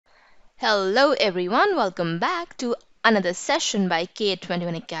Hello everyone, welcome back to another session by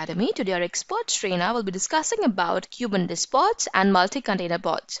K21Academy. Today our experts trainer will be discussing about Kubernetes pods and multi-container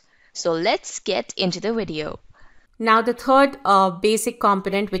pods. So let's get into the video. Now the third basic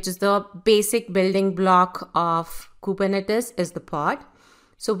component, which is the basic building block of Kubernetes, is the pod.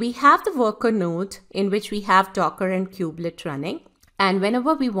 So we have the worker node in which we have Docker and kubelet running. And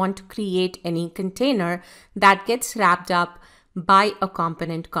whenever we want to create any container, that gets wrapped up by a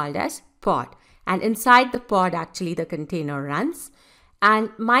component called as pod. And inside the pod, actually the container runs. And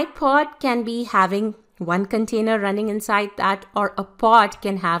my pod can be having one container running inside that, or a pod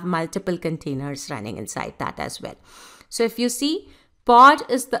can have multiple containers running inside that as well. So if you see, pod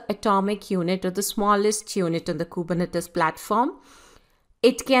is the atomic unit or the smallest unit on the Kubernetes platform.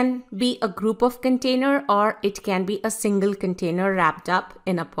 It can be a group of container or it can be a single container wrapped up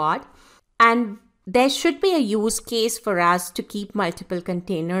in a pod. And there should be a use case for us to keep multiple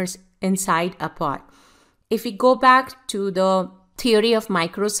containers inside a pod. If we go back to the theory of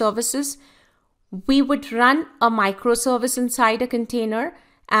microservices, we would run a microservice inside a container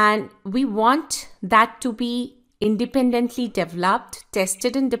and we want that to be independently developed,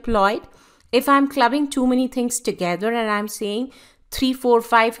 tested and deployed. If I'm clubbing too many things together and I'm saying 3, 4,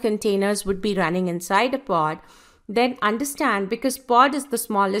 5 containers would be running inside a pod, then understand, because pod is the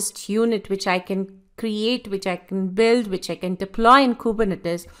smallest unit which I can create, which I can build, which I can deploy in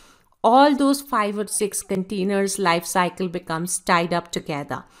Kubernetes, all those 5 or 6 containers life cycle becomes tied up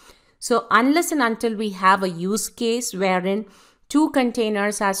together. So unless and until we have a use case wherein 2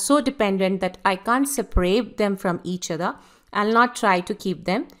 containers are so dependent that I can't separate them from each other, I'll not try to keep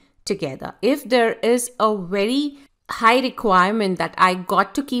them together. If there is a very high requirement that I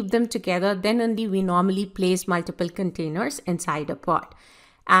got to keep them together, then only we normally place multiple containers inside a pod.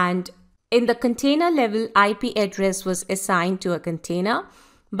 And in the container level, IP address was assigned to a container,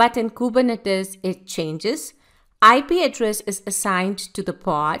 but in Kubernetes, it changes. IP address is assigned to the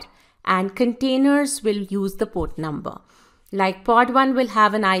pod and containers will use the port number. Like pod 1 will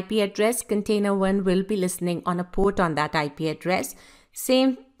have an IP address, container 1 will be listening on a port on that IP address.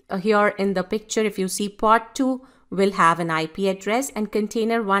 Same here in the picture, if you see pod 2 will have an IP address and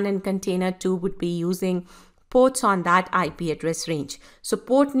container 1 and container 2 would be using ports on that IP address range. So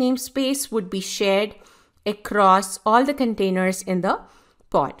port namespace would be shared across all the containers in the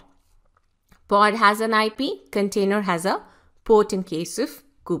pod. Pod has an IP, container has a port in case of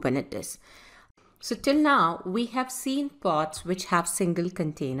Kubernetes. So till now, we have seen pods which have single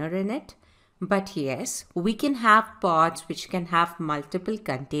container in it. But yes, we can have pods which can have multiple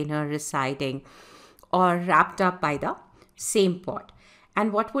containers residing or wrapped up by the same pod.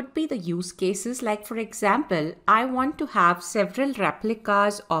 And what would be the use cases? Like for example, I want to have several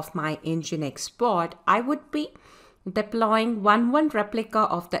replicas of my Nginx pod. I would be deploying one replica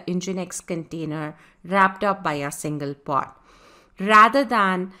of the Nginx container wrapped up by a single pod, rather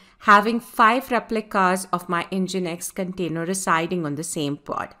than having 5 replicas of my Nginx container residing on the same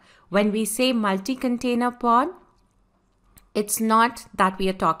pod. When we say multi-container pod, it's not that we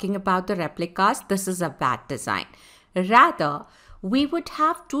are talking about the replicas. This is a bad design. Rather, we would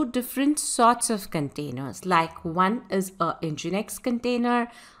have 2 different sorts of containers. Like one is a Nginx container,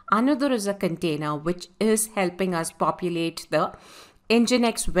 another is a container which is helping us populate the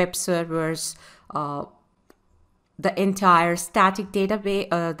Nginx web servers, the entire static database,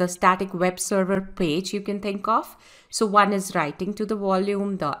 the static web server page you can think of. So one is writing to the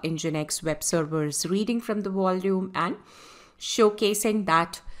volume, the Nginx web server is reading from the volume and showcasing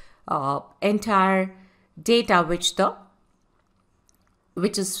that entire data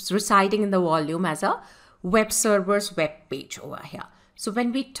which is residing in the volume as a web server's web page over here. So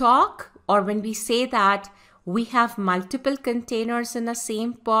when we talk or when we say that we have multiple containers in the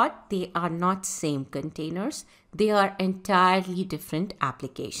same pod, they are not same containers. They are entirely different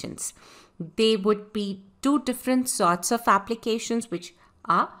applications. They would be 2 different sorts of applications which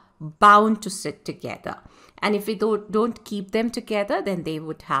are bound to sit together. And if we don't keep them together, then they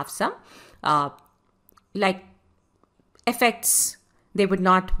would have some like effects. They would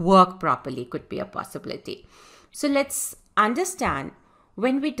not work properly, could be a possibility. So let's understand,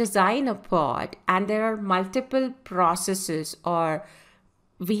 when we design a pod and there are multiple processes, or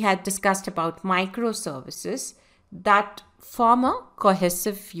we had discussed about microservices that form a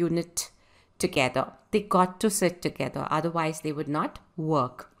cohesive unit together. They got to sit together, otherwise they would not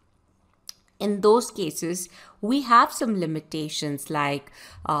work. In those cases, we have some limitations, like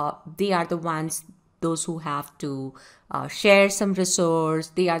they are the ones, those who have to share some resource.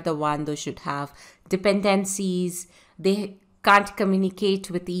 They are the one those should have dependencies. They can't communicate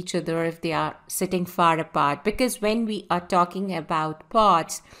with each other if they are sitting far apart. Because when we are talking about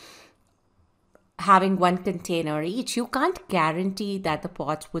pods, having one container each, you can't guarantee that the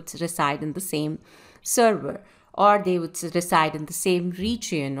pods would reside in the same server, or they would reside in the same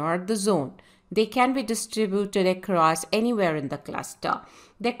region or the zone. They can be distributed across anywhere in the cluster.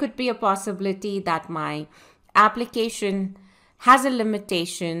 There could be a possibility that my application has a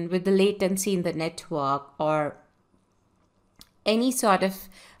limitation with the latency in the network, or any sort of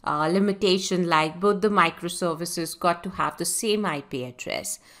limitation like both the microservices got to have the same IP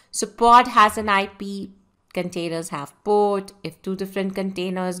address. So pod has an IP, containers have port. If two different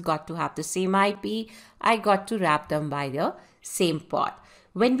containers got to have the same IP, I got to wrap them by the same pod.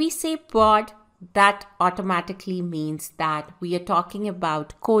 When we say pod, that automatically means that we are talking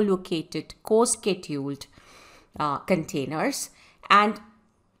about co-located, co-scheduled containers, and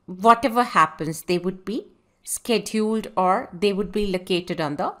whatever happens, they would be scheduled or they would be located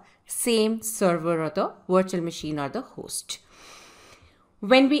on the same server or the virtual machine or the host.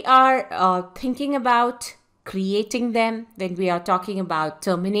 When we are thinking about creating them, when we are talking about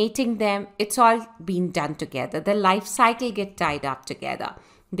terminating them, it's all being done together. The life cycle get tied up together.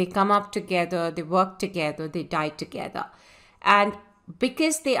 They come up together, they work together, they die together. And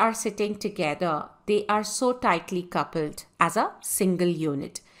because they are sitting together, they are so tightly coupled as a single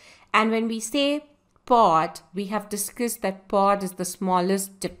unit. And when we say pod, we have discussed that pod is the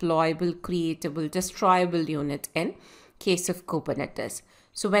smallest deployable, creatable, destroyable unit in case of Kubernetes.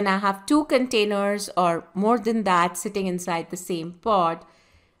 So when I have two containers or more than that sitting inside the same pod,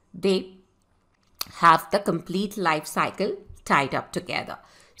 they have the complete life cycle tied up together.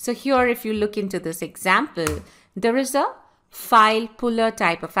 So here, if you look into this example, there is a file puller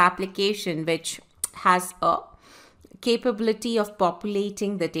type of application which has a capability of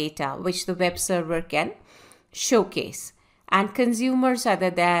populating the data which the web server can showcase. And consumers are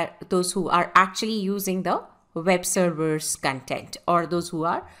there, those who are actually using the web server's content, or those who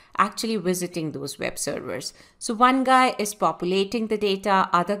are actually visiting those web servers. So one guy is populating the data,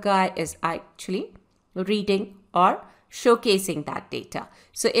 other guy is actually reading or showcasing that data.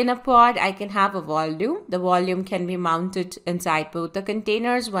 So in a pod, I can have a volume. The volume can be mounted inside both the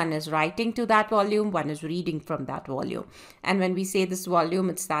containers. One is writing to that volume, one is reading from that volume. And when we say this volume,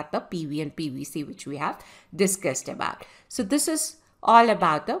 it's that the PV and PVC which we have discussed about. So this is all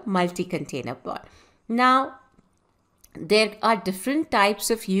about the multi-container pod. Now, there are different types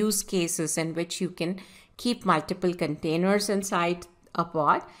of use cases in which you can keep multiple containers inside a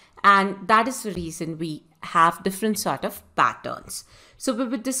pod, and that is the reason we have different sort of patterns. So we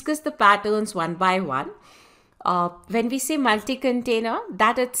will discuss the patterns one by one. When we say multi-container,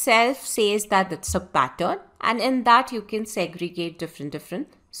 that itself says that it's a pattern, and in that you can segregate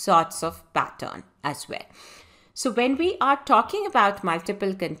different sorts of pattern as well. So when we are talking about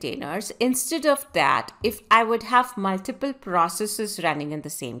multiple containers, instead of that, if I would have multiple processes running in the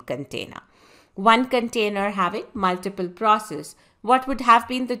same container, one container having multiple processes, what would have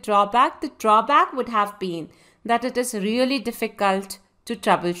been the drawback? The drawback would have been that it is really difficult to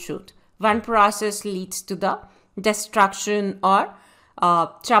troubleshoot. One process leads to the destruction or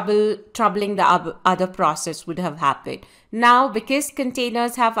troubling the other process would have happened. Now, because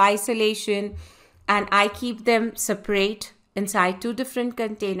containers have isolation and I keep them separate inside two different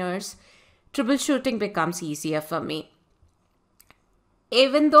containers, troubleshooting becomes easier for me.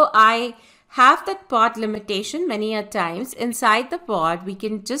 Even though I have that pod limitation many a times, inside the pod, we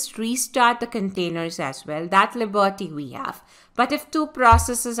can just restart the containers as well. That liberty we have. But if two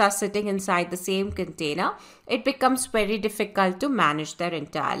processes are sitting inside the same container, it becomes very difficult to manage their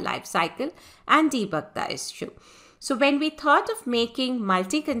entire life cycle and debug the issue. So when we thought of making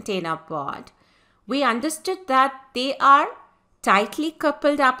multi-container pod, we understood that they are tightly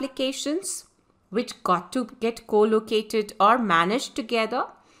coupled applications which got to get co-located or managed together.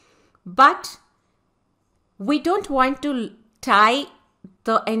 But we don't want to tie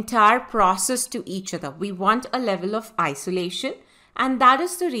the entire process to each other. We want a level of isolation, and that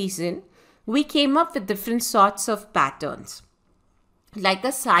is the reason we came up with different sorts of patterns. Like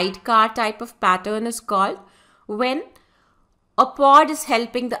a sidecar type of pattern is called when a pod is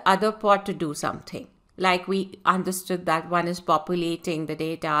helping the other pod to do something. Like we understood that one is populating the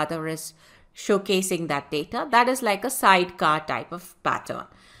data, other is showcasing that data. That is like a sidecar type of pattern.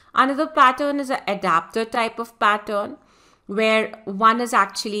 Another pattern is an adapter type of pattern where one is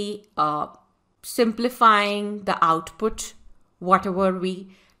actually simplifying the output, whatever we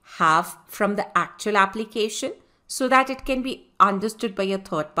have from the actual application, so that it can be understood by a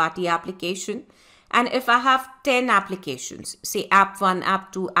third-party application. And if I have 10 applications, say app 1,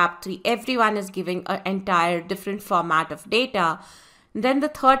 app 2, app 3, everyone is giving an entire different format of data, then the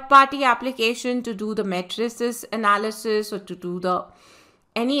third-party application to do the matrices analysis or to do the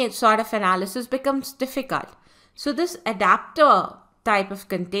any sort of analysis becomes difficult. So this adapter type of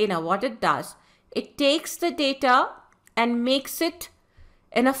container, what it does, it takes the data and makes it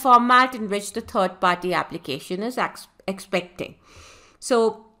in a format in which the third-party application is expecting.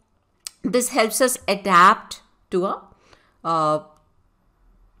 So this helps us adapt to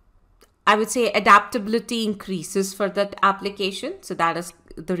I would say adaptability increases for that application. So that is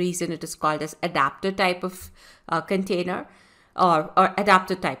the reason it is called as adapter type of container or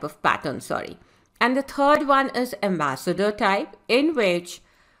adapter type of pattern, sorry. And the third one is ambassador type, in which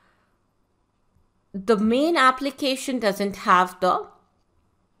the main application doesn't have the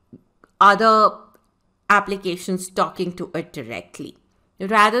other applications talking to it directly.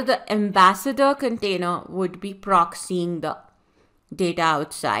 Rather, the ambassador container would be proxying the data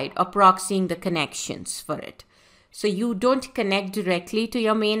outside or proxying the connections for it. So you don't connect directly to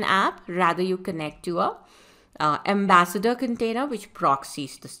your main app, rather you connect to a ambassador container which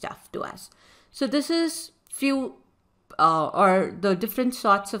proxies the stuff to us. So this is few or the different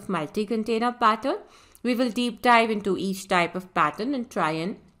sorts of multi-container pattern. We will deep dive into each type of pattern and try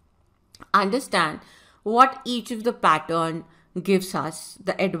and understand what each of the pattern gives us,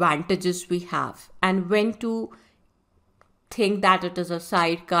 the advantages we have, and when to think that it is a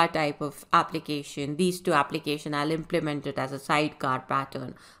sidecar type of application. These two applications, I'll implement it as a sidecar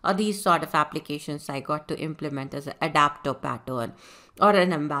pattern, or these sort of applications I got to implement as an adapter pattern or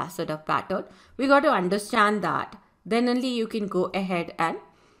an ambassador pattern. We got to understand that. Then only you can go ahead and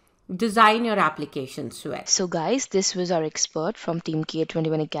design your applications well. So guys, this was our expert from Team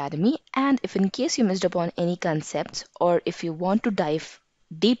K21 Academy, and if in case you missed upon any concepts or if you want to dive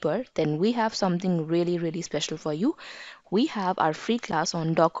deeper, then we have something really special for you. We have our free class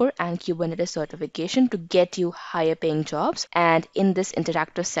on Docker and Kubernetes certification to get you higher paying jobs. And in this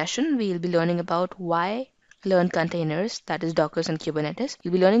interactive session, we'll be learning about why learn containers, that is Docker and Kubernetes.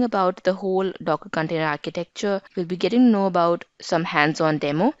 You'll be learning about the whole Docker container architecture. You'll be getting to know about some hands-on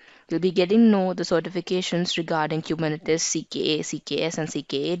demo. You'll be getting to know the certifications regarding Kubernetes, CKA, CKS, and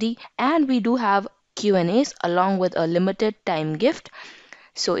CKAD. And we do have Q&As along with a limited time gift.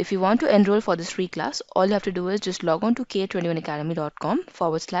 So if you want to enroll for this free class, all you have to do is just log on to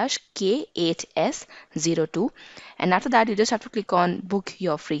k21academy.com/K8S02. And after that, you just have to click on book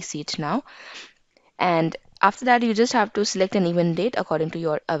your free seat now. And after that, you just have to select an event date according to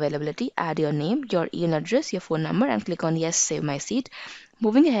your availability, add your name, your email address, your phone number, and click on yes, save my seat.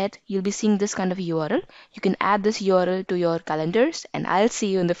 Moving ahead, you'll be seeing this kind of URL. You can add this URL to your calendars, and I'll see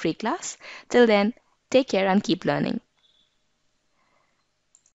you in the free class. Till then, take care and keep learning.